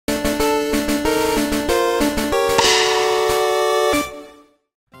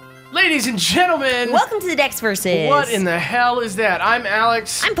Ladies and gentlemen, welcome to the Dex Versus. What in the hell is that? I'm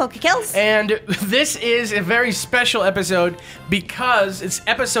Alex. I'm PokeKellz. And this is a very special episode because it's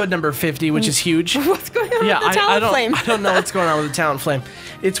episode number 50, which is huge. What's going on with the Talonflame? I don't know what's going on with the Talonflame.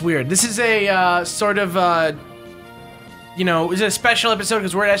 It's weird. This is a sort of, you know, it's a special episode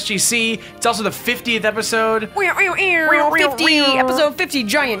because we're at SGC. It's also the 50th episode. 50, episode 50,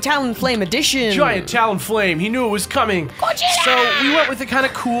 Giant Talonflame edition. Giant Talonflame. He knew it was coming. Gojira! So we went with a kind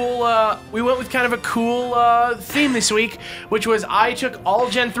of cool. Theme this week, which was I took all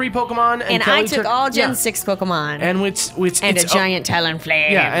Gen 3 Pokemon and Kelly I took all Gen 6 Pokemon. And it's a giant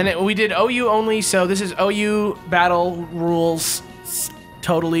Talonflame. Yeah, and we did OU only. So this is OU battle rules.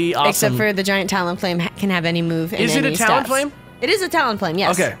 Totally awesome. Except for the giant Talonflame can have any move. Is it a Talonflame? It is a Talonflame.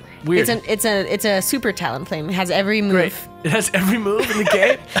 Yes. Okay. Weird. It's a super Talonflame. It has every move. Great. It has every move in the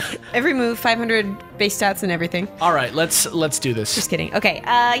game. Every move, 500 base stats and everything. All right, let's do this. Just kidding. Okay.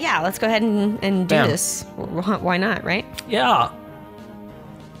 Yeah. Let's go ahead and do this. Why not? Right? Yeah.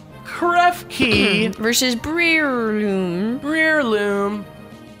 Krefki versus Breerloom. Breerloom.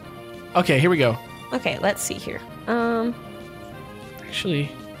 Okay, here we go. Okay. Let's see here.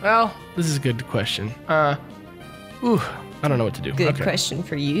 Actually, well, this is a good question. I don't know what to do. Good question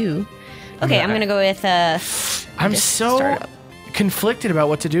for you. Okay, I'm gonna go with I'm so conflicted about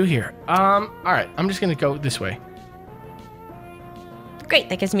what to do here. All right, I'm just gonna go this way. Great,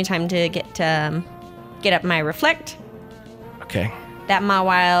 that gives me time to get up my reflect. Okay. That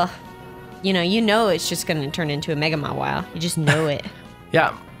Mawile, you know it's just gonna turn into a Mega Mawile. You just know it.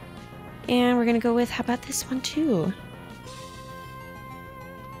 Yeah. And we're gonna go with, how about this one too?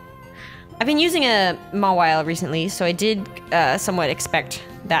 I've been using a Mawile recently, so I did somewhat expect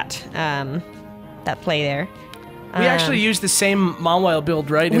that play there. We actually use the same Mawile build,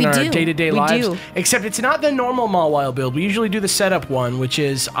 right, in our day-to-day lives? We do. Except it's not the normal Mawile build. We usually do the setup one, which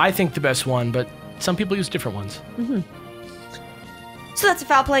is, I think, the best one, but some people use different ones. Mm-hmm. So that's a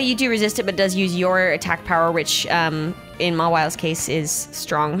foul play. You do resist it, but it does use your attack power, which in Mawile's case is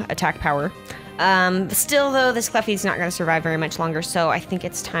strong attack power. Still, though, this Clefty's not going to survive very much longer, so I think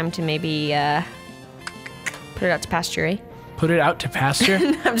it's time to maybe put it out to pasture, eh? Put it out to pasture?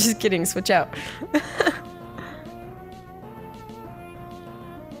 I'm just kidding. Switch out.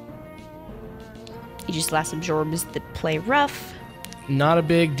 He just last absorbs the play rough. Not a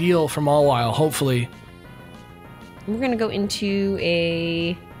big deal for Mawile, hopefully. We're going to go into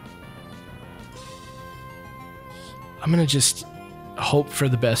a... I'm going to just hope for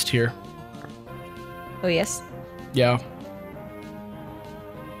the best here. Oh, yes? Yeah.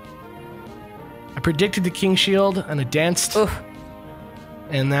 I predicted the King Shield, and I danced. Oof.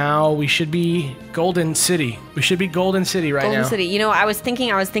 And now we should be Golden City. We should be Golden City right now. Golden City. You know, I was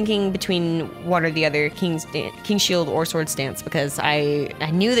thinking between one or the other, King Shield or Sword Stance, because I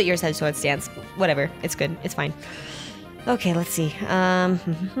knew that yours had Sword Stance. Whatever. It's good. It's fine. Okay, let's see.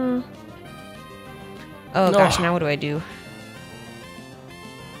 Oh, gosh, now what do I do?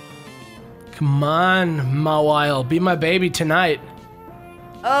 Come on, Mawile, be my baby tonight.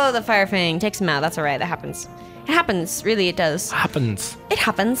 Oh, the Fire Fang takes him out. That's all right. That happens. It happens. Really, it does. Happens. It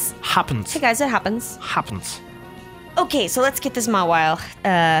happens. Happens. Hey, guys, it happens. Happens. Okay, so let's get this Mawile.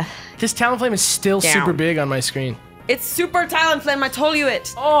 This Talonflame is still super big on my screen. It's Super Talonflame. I told you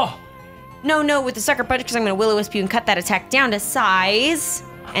it. Oh. No, with the Sucker Punch, because I'm going to Will-O-Wisp you and cut that attack down to size.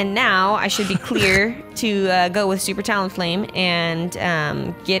 And now I should be clear to go with Super Talonflame and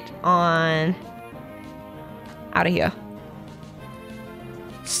get on out of here.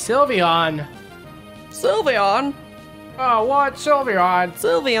 Sylveon. Sylveon? Oh, what? Sylveon.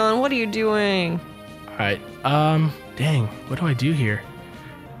 Sylveon, what are you doing? All right. Dang. What do I do here?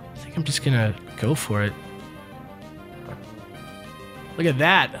 I think I'm just going to go for it. Look at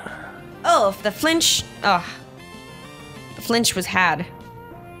that. Oh, the flinch. Oh. The flinch was had.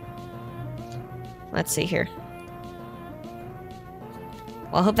 Let's see here.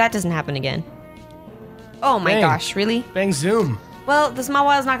 Well, I hope that doesn't happen again. Oh my gosh, really? Bang zoom. Well, this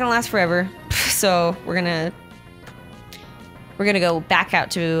Mawile's not gonna last forever, so we're gonna go back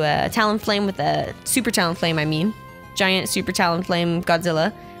out to Talonflame with a Super Talonflame. I mean, giant Super Talonflame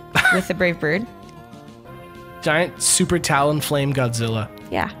Godzilla with the Brave Bird. Giant Super Talonflame Godzilla.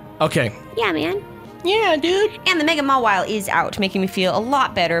 Yeah. Okay. Yeah, man. Yeah, dude. And the Mega Mawile is out, making me feel a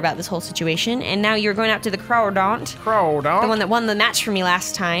lot better about this whole situation. And now you're going out to the Crawdaunt. Crawdaunt? The one that won the match for me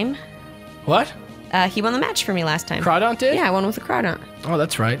last time. What? He won the match for me last time. Crawdaunt did? Yeah, I won with the Crawdaunt. Oh,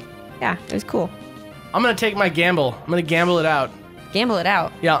 that's right. Yeah, it was cool. I'm going to take my gamble. I'm going to gamble it out. Gamble it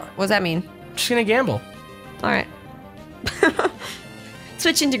out? Yeah. What does that mean? I'm just going to gamble. All right.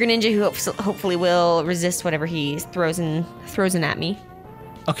 Switch into Greninja, who hopefully will resist whatever he throws in at me.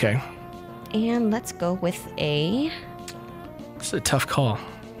 Okay. And let's go with a... This is a tough call.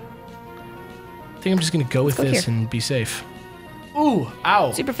 I think I'm just going to go with this and be safe. Ooh,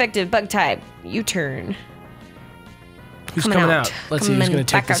 ow. Super effective bug type. U-turn. Who's coming out? Let's see who's going to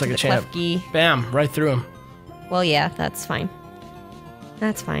take this like a champ. Bam, right through him. Well, yeah, that's fine.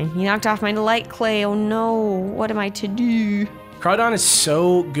 That's fine. He knocked off my Light Clay. Oh no, what am I to do? Crawdon is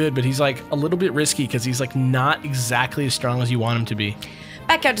so good, but he's like a little bit risky because he's like not exactly as strong as you want him to be.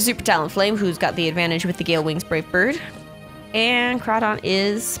 Back out to Super Talonflame, who's got the advantage with the Gale Wings Brave Bird. And Crawdon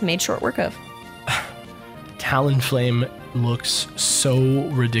is made short work of. Talonflame looks so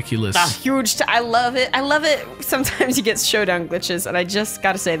ridiculous. Huge. I love it. I love it. Sometimes you get showdown glitches, and I just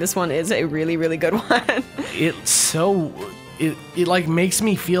gotta say this one is a really, really good one. It's so... It like makes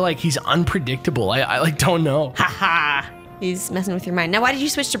me feel like he's unpredictable. I like don't know. Haha. He's messing with your mind. Now, why did you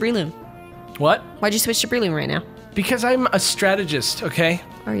switch to Breloom? What? Why'd you switch to Breloom right now? Because I'm a strategist, okay?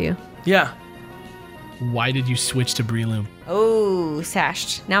 Are you? Yeah. Why did you switch to Breloom? Oh,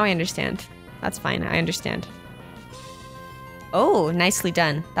 sashed. Now I understand. That's fine. I understand. Oh, nicely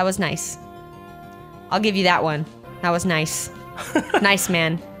done. That was nice. I'll give you that one. That was nice. Nice,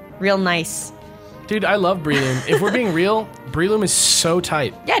 man. Real nice. Dude, I love Breloom. If we're being real, Breloom is so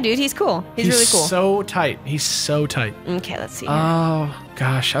tight. Yeah, dude, he's cool. He's really cool. He's so tight. He's so tight. Okay, let's see here. Oh,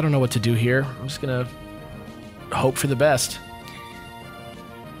 gosh. I don't know what to do here. I'm just going to hope for the best.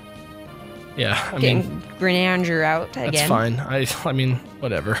 Yeah, I mean... Grenander out again. That's fine. I mean,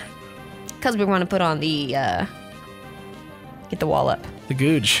 whatever. Because we want to put on the, get the wall up. The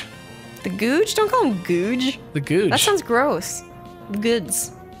Googe. The Googe? Don't call him Googe. The Googe. That sounds gross. The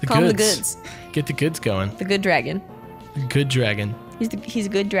goods. The call goods. him the goods. Get the goods going. The good dragon. The good dragon. He's a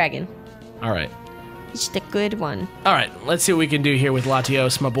good dragon. All right. He's the good one. All right, let's see what we can do here with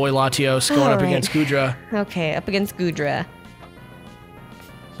Latios. My boy Latios going up against Goodra. Okay, up against Goodra.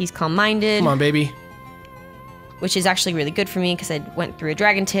 He's calm-minded. Come on, baby. Which is actually really good for me because I went through a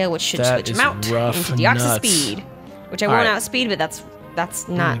Dragon Tail, which should switch him out into Deoxys Speed. Which I won't outspeed, but that's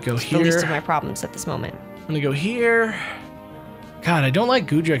not the least of my problems at this moment. I'm going to go here. God, I don't like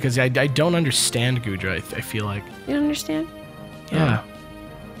Goodra because I don't understand Goodra, I feel like. You don't understand? Yeah.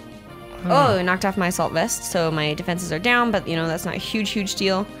 Oh, it knocked off my Assault Vest, so my defenses are down, but, you know, that's not a huge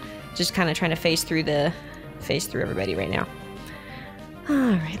deal. Just kind of trying to phase through everybody right now. All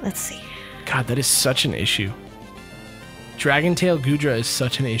right, let's see. God, that is such an issue. Dragon Tail Goodra is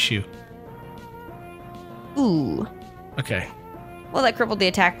such an issue. Ooh. Okay. Well, that crippled the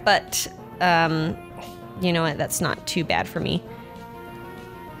attack, but, you know what? That's not too bad for me.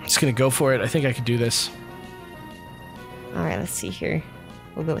 I'm just going to go for it. I think I could do this. All right, let's see here.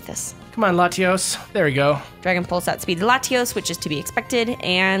 We'll go with this. Come on, Latios. There we go. Dragon Pulse outspeed Latios, which is to be expected.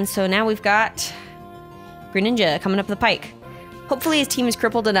 And so now we've got Greninja coming up the pike. Hopefully his team is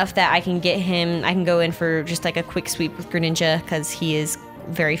crippled enough that I can get him, I can go in for just like a quick sweep with Greninja because he is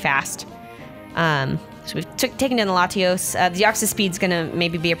very fast. So we've taken down the Latios. The Deoxys speed's gonna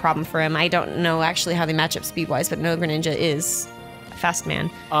maybe be a problem for him. I don't know actually how they match up speed-wise, but no, Greninja is a fast man.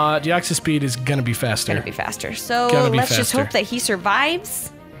 Deoxys speed is gonna be faster. Gonna be faster. So let's just hope that he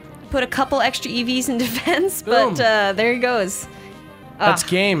survives. Put a couple extra EVs in defense, Boom. but there he goes. That's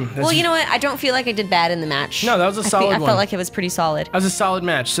game. Well, you know what? I don't feel like I did bad in the match. No, that was a solid one. I felt like it was pretty solid. That was a solid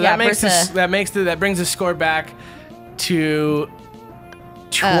match. So Yeah, that brings the score back to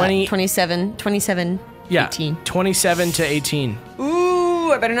 27, yeah, 18. 27 to 18.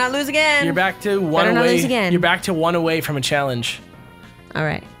 Ooh, I better not lose again. You're back to one Better not away. lose again. You're back to one away from a challenge. All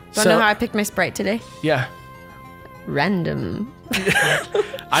right. Don't know how I picked my sprite today? Yeah. Random.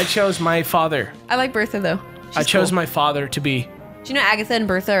 I chose my father. I like Bertha though. I chose my father to be. Do you know Agatha and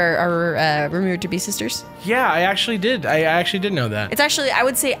Bertha are rumored to be sisters? Yeah, I actually did. I actually did know that. It's actually I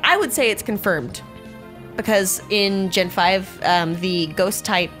would say it's confirmed. Because in Gen 5, the ghost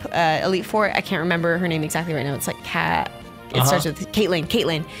type Elite Four, I can't remember her name exactly right now. It's like Cat. It starts with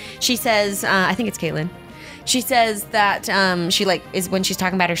Caitlin. She says, I think it's Caitlin. She says that she like is when she's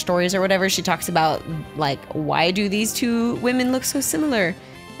talking about her stories or whatever. She talks about like why do these two women look so similar,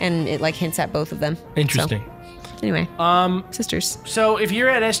 and it like hints at both of them. Interesting. So, anyway, sisters. So if you're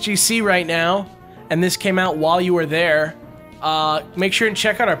at SGC right now, and this came out while you were there. Make sure and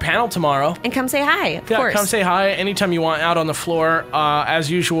check out our panel tomorrow. And come say hi, of course. Come say hi anytime you want out on the floor. As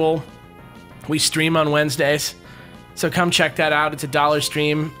usual, we stream on Wednesdays. So come check that out. It's a $1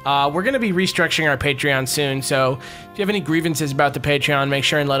 stream. We're going to be restructuring our Patreon soon. So if you have any grievances about the Patreon, make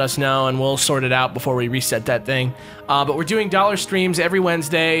sure and let us know and we'll sort it out before we reset that thing. But we're doing $1 streams every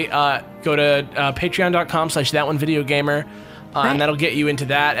Wednesday. Go to patreon.com/thatonevideogamer. And that'll get you into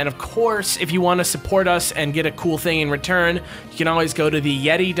that. And of course, if you want to support us and get a cool thing in return, you can always go to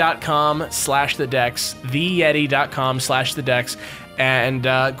theyeti.com/thedex, theyeti.com/thedex, and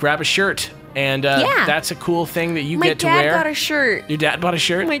grab a shirt. And that's a cool thing that you get to wear. My dad got a shirt. Your dad bought a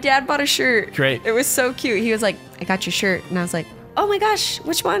shirt? My dad bought a shirt. Great. It was so cute. He was like, I got your shirt. And I was like, oh my gosh,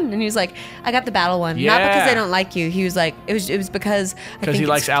 which one? And he was like, I got the battle one. Yeah. Not because I don't like you. He was like, it was because he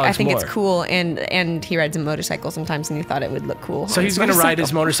likes Alex I think more. it's cool, and he rides a motorcycle sometimes, and he thought it would look cool. So he's going to ride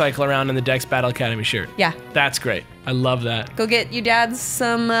his motorcycle around in the Dex Battle Academy shirt. Yeah. That's great. I love that. Go get your dad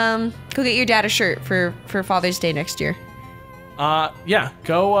go get your dad a shirt for Father's Day next year. Yeah,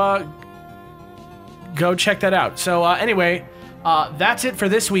 go check that out. So anyway, that's it for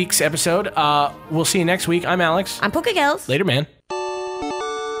this week's episode. We'll see you next week. I'm Alex. I'm PokeKellz. Later, man.